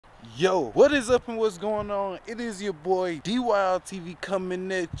Yo, what is up and what's going on? It is your boy Dee.WildTv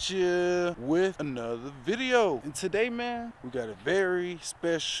coming at you with another video. And today, man, we got a very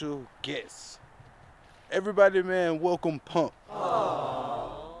special guest. Everybody, man, welcome Pump.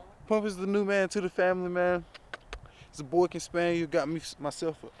 Aww. Pump is the new man to the family, man. He's a boy can spaniel. Got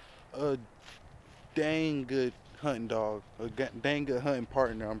myself a dang good hunting dog, a dang good hunting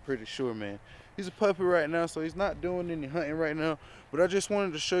partner, I'm pretty sure, man. He's a puppy right now, so he's not doing any hunting right now, but I just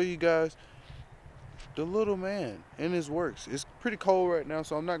wanted to show you guys the little man in his works. It's pretty cold right now,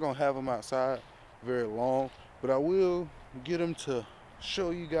 so I'm not gonna have him outside very long, but I will get him to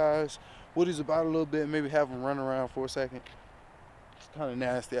show you guys what he's about a little bit, maybe have him run around for a second. It's kind of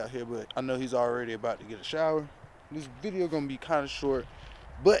nasty out here, but I know he's already about to get a shower. This video gonna be kind of short,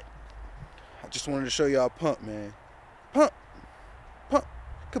 but I just wanted to show y'all Pump, man. Pump,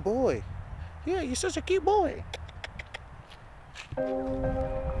 good boy. Yeah, you're such a cute boy.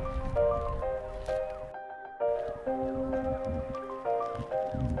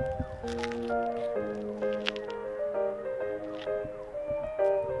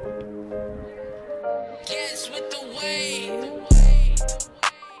 Yes, with the wave.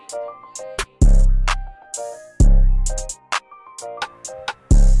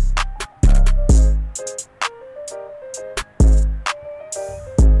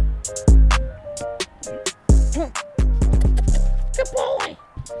 Good boy.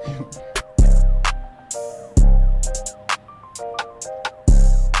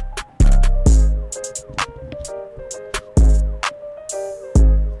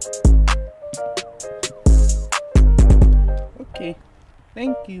 Okay,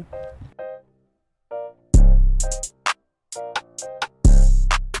 thank you.